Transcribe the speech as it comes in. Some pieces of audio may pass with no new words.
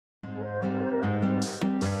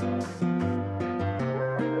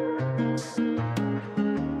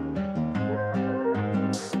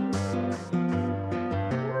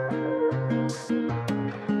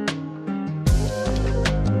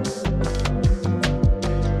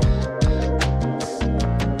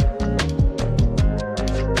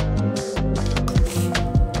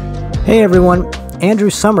Hey everyone, Andrew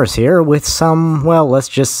Summers here with some, well, let's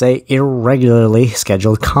just say irregularly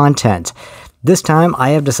scheduled content. This time I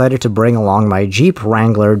have decided to bring along my Jeep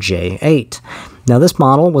Wrangler J8. Now this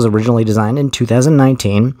model was originally designed in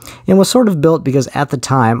 2019 and was sort of built because at the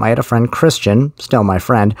time I had a friend, Christian, still my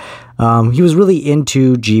friend, he was really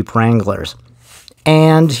into Jeep Wranglers.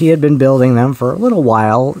 And he had been building them for a little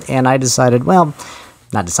while, and I decided, well,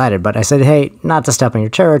 not decided, but I said, hey, not to step on your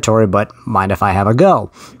territory, but mind if I have a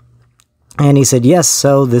go? And he said, yes,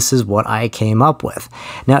 so this is what I came up with.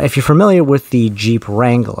 Now, if you're familiar with the Jeep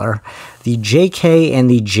Wrangler, the JK and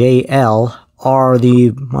the JL are one of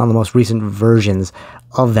the most recent versions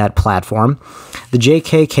of that platform. The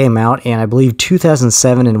JK came out in, I believe,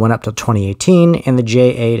 2007 and went up to 2018, and the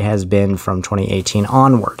J8 has been from 2018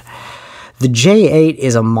 onward. The J8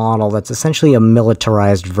 is a model that's essentially a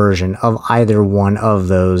militarized version of either one of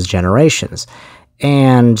those generations.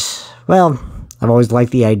 And, well, I've always liked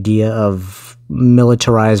the idea of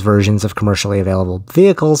militarized versions of commercially available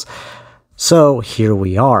vehicles, so here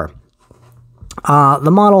we are. The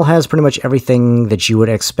model has pretty much everything that you would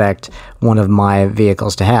expect one of my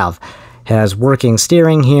vehicles to have. It has working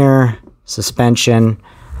steering here, suspension,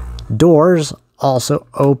 doors also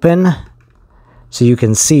open, so you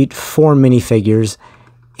can seat 4 minifigures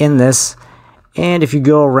in this. And if you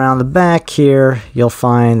go around the back here, you'll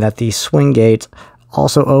find that the swing gate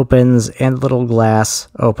also opens and the little glass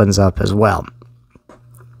opens up as well.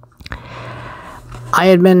 I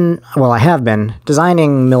have been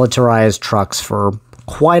designing militarized trucks for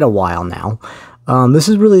quite a while now. This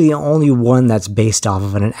is really the only one that's based off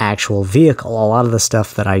of an actual vehicle. A lot of the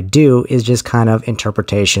stuff that I do is just kind of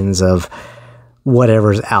interpretations of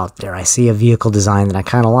whatever's out there. I see a vehicle design that I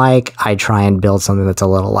kind of like, I try and build something that's a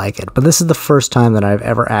little like it. But this is the first time that I've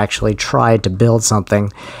ever actually tried to build something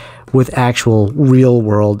with actual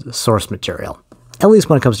real-world source material. At least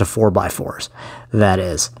when it comes to 4x4s, that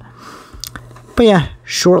is. But yeah,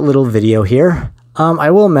 short little video here. I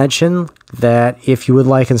will mention that if you would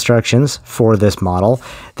like instructions for this model,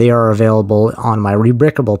 they are available on my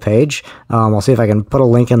Rebrickable page. I'll see if I can put a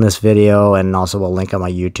link in this video and also a link on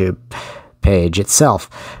my YouTube page itself.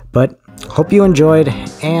 But hope you enjoyed,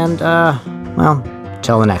 and well,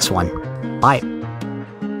 till the next one. Bye.